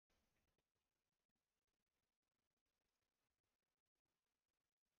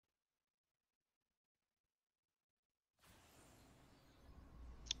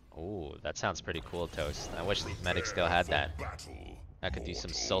Ooh, that sounds pretty cool, Toast. I wish Medic still had that. I could do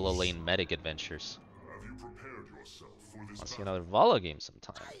some solo lane Medic adventures. Let's see another Vala game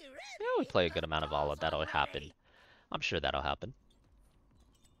sometime. Yeah, we play a good amount of Vala. That'll happen. I'm sure that'll happen.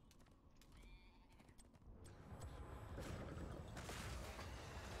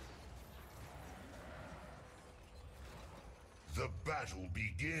 The battle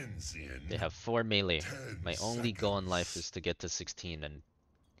begins in. They have 4 melee. 10 My only goal in life is to get to 16 and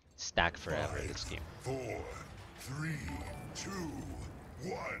stack forever 5, this game. 4, 3, 2,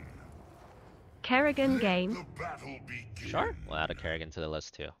 1. Kerrigan game. The battle begins. Sure, we'll add a Kerrigan to the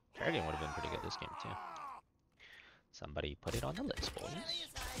list too. Kerrigan would have been pretty good this game too. Somebody put it on the list, boys.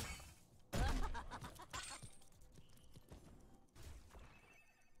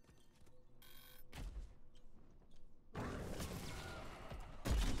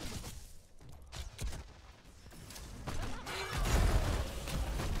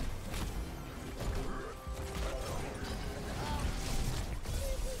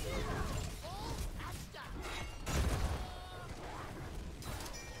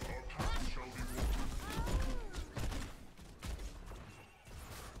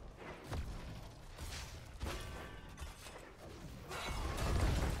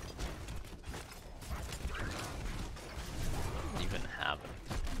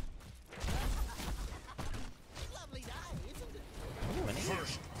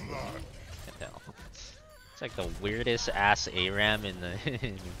 It's like the weirdest ass ARAM in the.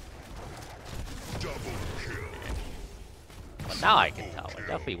 Double kill. But now I can tell we're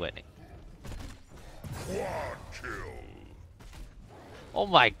definitely winning. Quad kill. Oh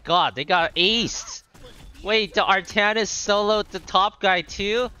my god, they got aced! Wait, the Artanis soloed the top guy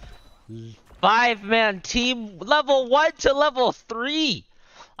too? 5-man team level 1 to level 3!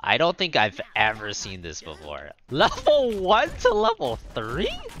 I don't think I've ever seen this before. Level 1 to level 3?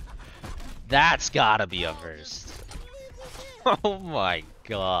 That's gotta be a first. Oh my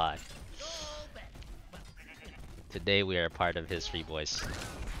god. Today we are part of history, boys.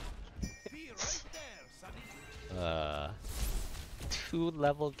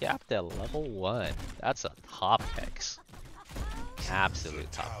 2-level gap to level 1. That's a top hex.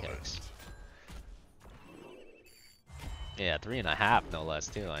 Absolute top hex. Yeah, 3.5 no less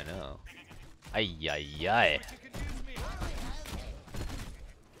too, I know. Ay ay ay.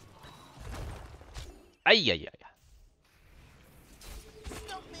 Ay ay ay.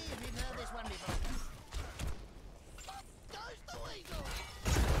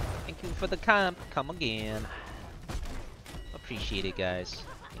 Thank you for the comp. Come again. Appreciate it, guys.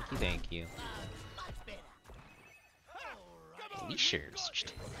 Thank you. Leashers.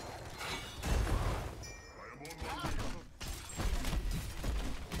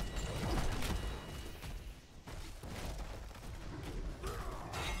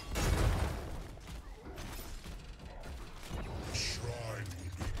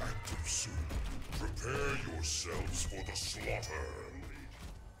 Prepare yourselves for the slaughter.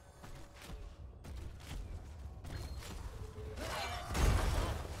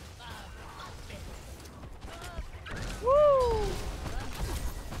 Woo!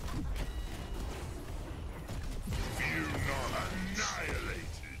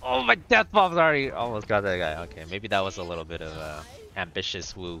 Oh, my death bomb's already almost got that guy. Okay, maybe that was a little bit of a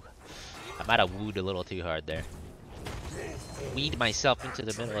ambitious woo. I might have wooed a little too hard there. Weed myself into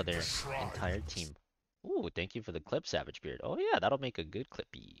the middle of their entire team. Ooh, thank you for the clip, Savage Beard. Oh yeah, that'll make a good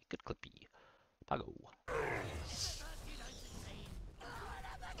clippy. Good clippy. Pago.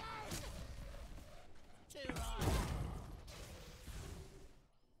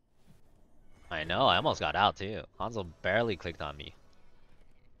 I know, I almost got out too. Hanzo barely clicked on me.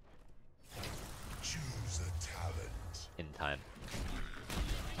 Choose a talent. In time.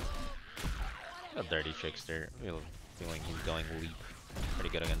 A dirty trickster. I feel like he's going leap. Pretty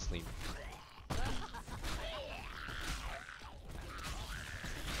good against leap.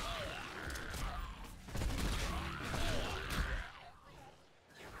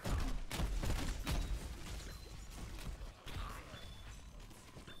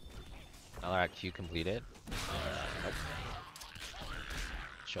 Alright, Q completed. Nope.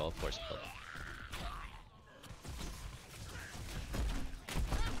 Show of force build.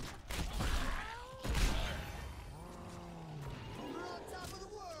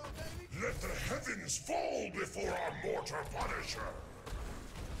 Let the heavens fall before our mortar punisher.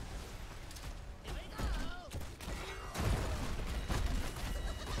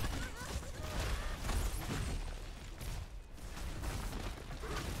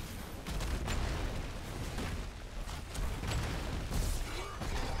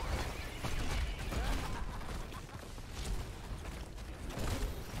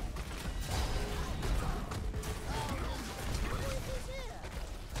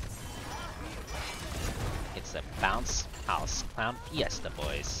 said bounce, house, clown, fiesta,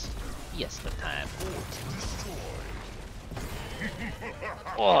 boys. Fiesta time.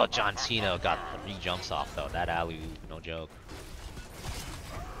 Oh, John Cena got 3 jumps off though. That alley, no joke.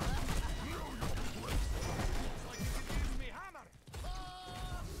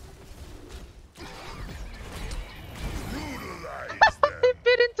 It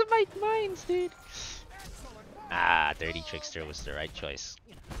bit into my mines, dude. Ah, Dirty Trickster was the right choice.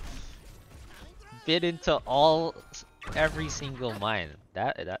 Bit into every single mine.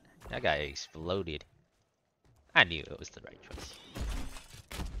 That guy exploded. I knew it was the right choice.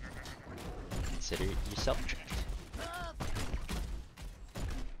 Consider yourself tricked.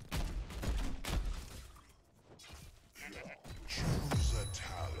 Choose a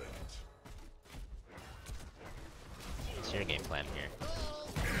talent. What's your game plan here?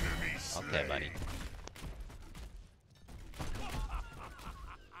 Enemy Okay, buddy.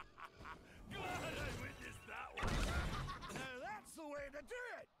 That's the way to do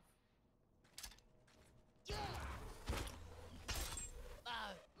it.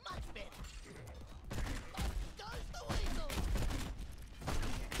 Much better. Goes the weasel.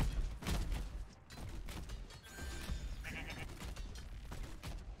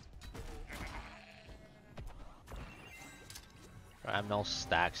 I have no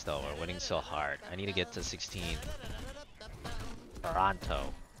stacks though. We're winning so hard. I need to get to 16.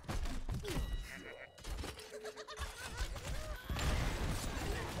 Toronto.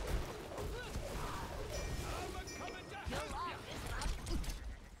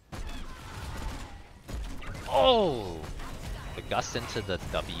 Oh! The gust into the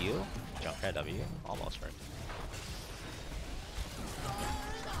W? Junkrat W? Almost worked.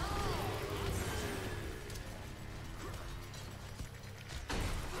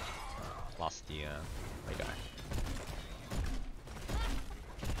 Lost the guy.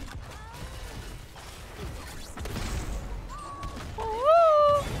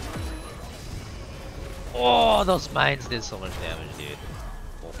 Oh, those mines did so much damage, dude.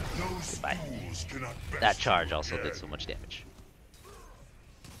 Oh, goodbye. That charge also did so much damage.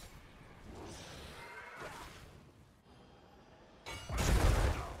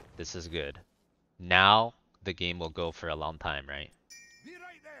 This is good. Now the game will go for a long time, right?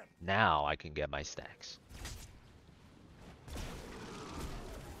 Now I can get my stacks.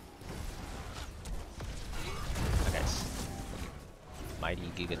 Okay.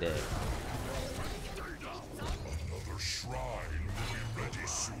 Mighty Giga Dead. Another shrine will be ready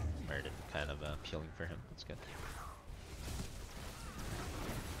soon. Murdered, kind of appealing for him. That's good.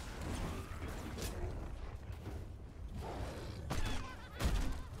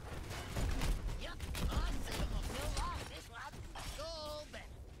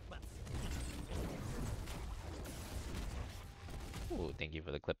 Ooh, thank you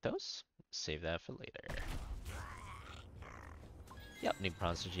for the Cliptos. Save that for later. Yep, need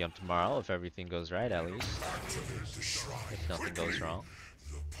Bronze GM tomorrow if everything goes right, at least. If nothing goes wrong.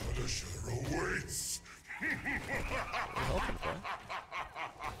 The Punisher awaits. We're hoping for it.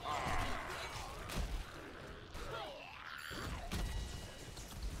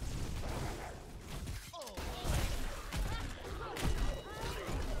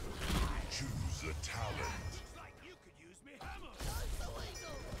 Choose a talent.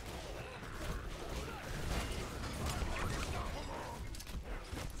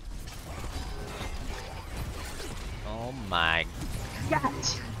 Oh my god.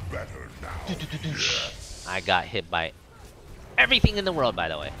 Better now. I got hit by everything in the world, by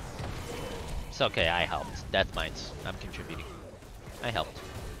the way. It's okay, I helped. Death mines. I'm contributing. I helped.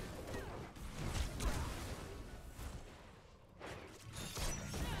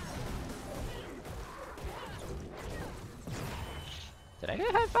 Did I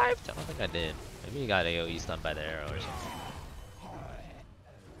get high fived? I don't think I did. Maybe you got AoE stunned by the arrow or something.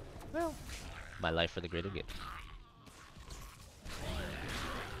 Well, my life for the greater good.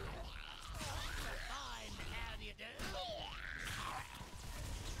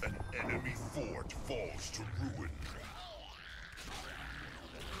 An enemy fort falls to ruin.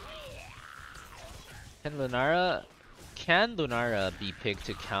 Can Lunara be picked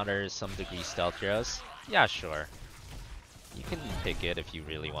to counter some degree stealth heroes? Yeah, sure. You can pick it if you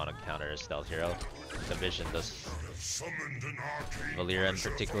really want to counter a stealth hero. The Vision does. Valera in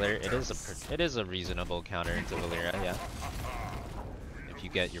particular, it is a reasonable counter into Valera, yeah. If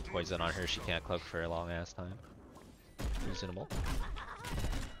you get your poison on her, she can't cloak for a long ass time. Reasonable.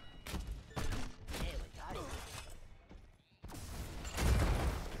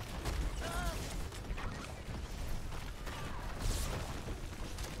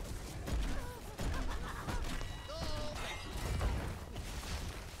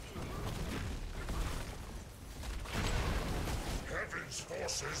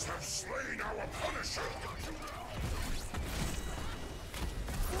 forces have slain our Punisher.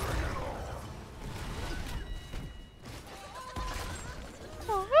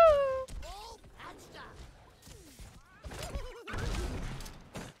 All patched up.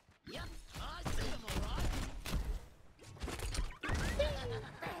 Yep, I see him all right.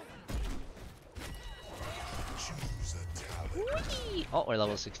 Choose a talent. Whee! Oh, we're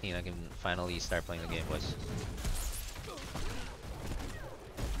level 16. I can finally start playing the game, boys.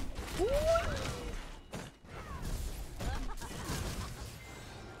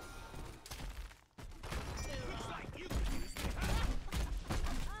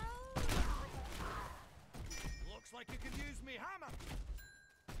 Looks like you could use me hammer.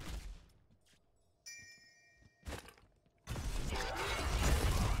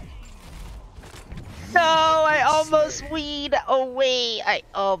 No, I almost weed away. I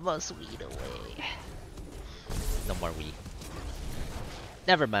almost weed away. No more weed.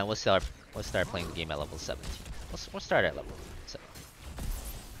 Never mind. We'll start playing the game at level 17. We'll start at level 7.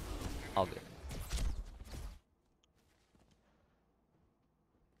 All good.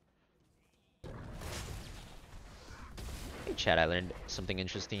 Hey chat, I learned something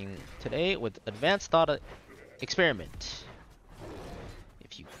interesting today with advanced thought experiment.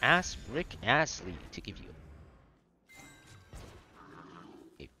 If you ask Rick Astley to give you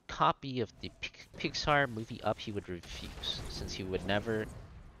a copy of the Pixar movie Up, he would refuse, since he would never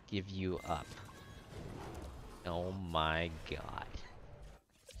give you up. Oh my god.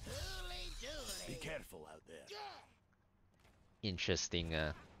 Be careful out there. Interesting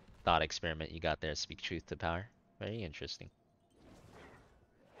thought experiment you got there. Speak truth to power. Very interesting.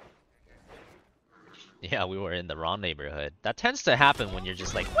 Yeah, we were in the wrong neighborhood. That tends to happen when you're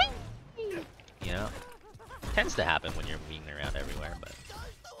just like, whee! You know? Tends to happen when you're being around everywhere, but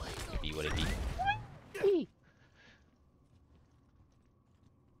it be what it be. Whee!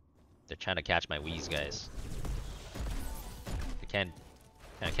 They're trying to catch my wheeze, guys. They can't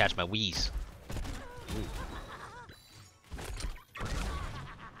catch my wheeze. Ooh.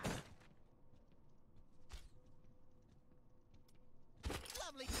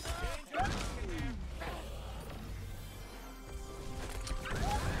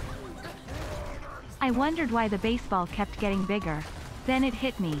 I wondered why the baseball kept getting bigger. Then it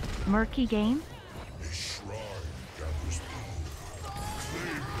hit me. Murky game? A shrine gathers power.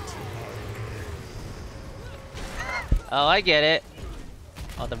 Claim it. Oh, I get it.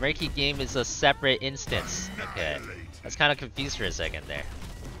 Oh, the murky game is a separate instance. Okay. I was kind of confused for a second there.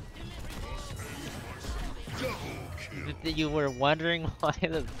 You were wondering why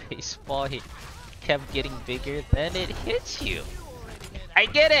the baseball kept getting bigger, then it hits you. I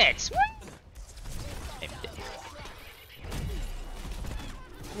get it! I'm dead.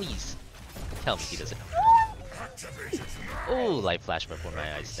 Please tell me he doesn't. Oh, light flash before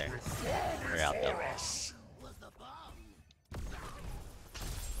my eyes there. We're out though.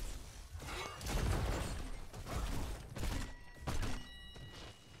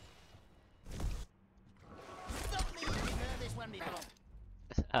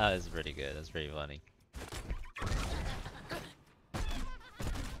 That was pretty good. That's pretty funny.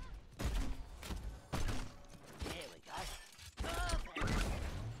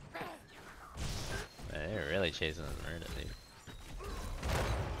 Man, they're really chasing this murder, dude.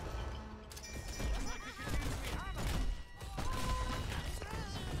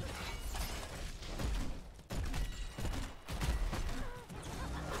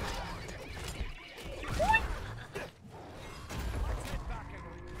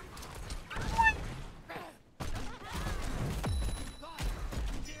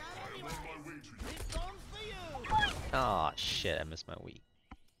 Oh shit, I missed my Wii.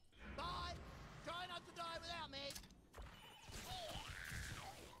 Bye. Try not to die without me.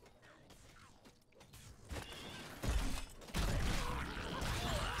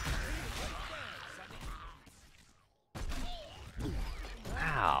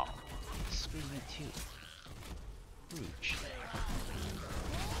 Wow. Screw you too. Rouge.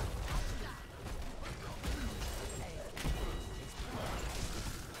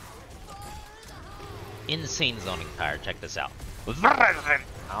 Insane zoning tire, check this out.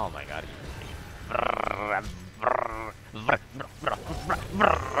 Oh my god.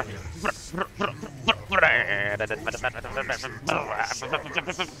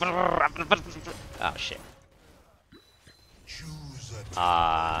 Oh shit.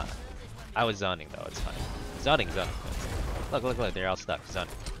 I was zoning though, it's fine. Zoning. Look, they're all stuck.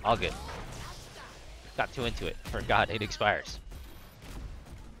 Zoning. All good. Got too into it. Forgot it expires.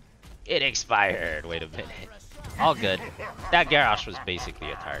 It expired. Wait a minute. All good. That Garrosh was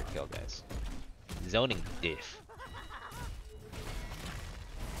basically a tired kill, guys. Zoning diff.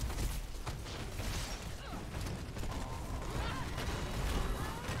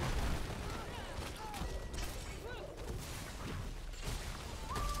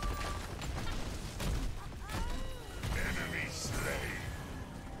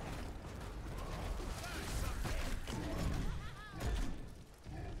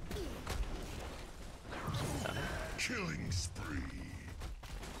 killing spree.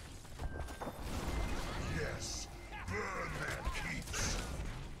 Yes, burn their keeps.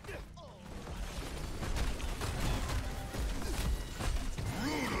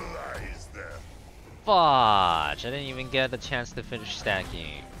 Brutalize them. Fudge! I didn't even get a chance to finish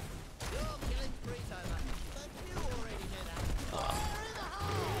stacking. You're killing spree's over, but you already knew that. Oh. Fire in the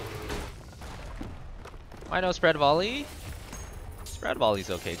hole! Why no spread volley? Spread volley's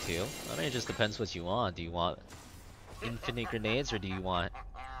okay too. I mean, it just depends what you want. Do you want infinite grenades or do you want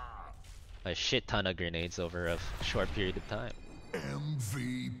a shit ton of grenades over a short period of time?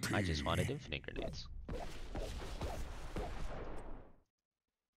 MVP. I just wanted infinite grenades.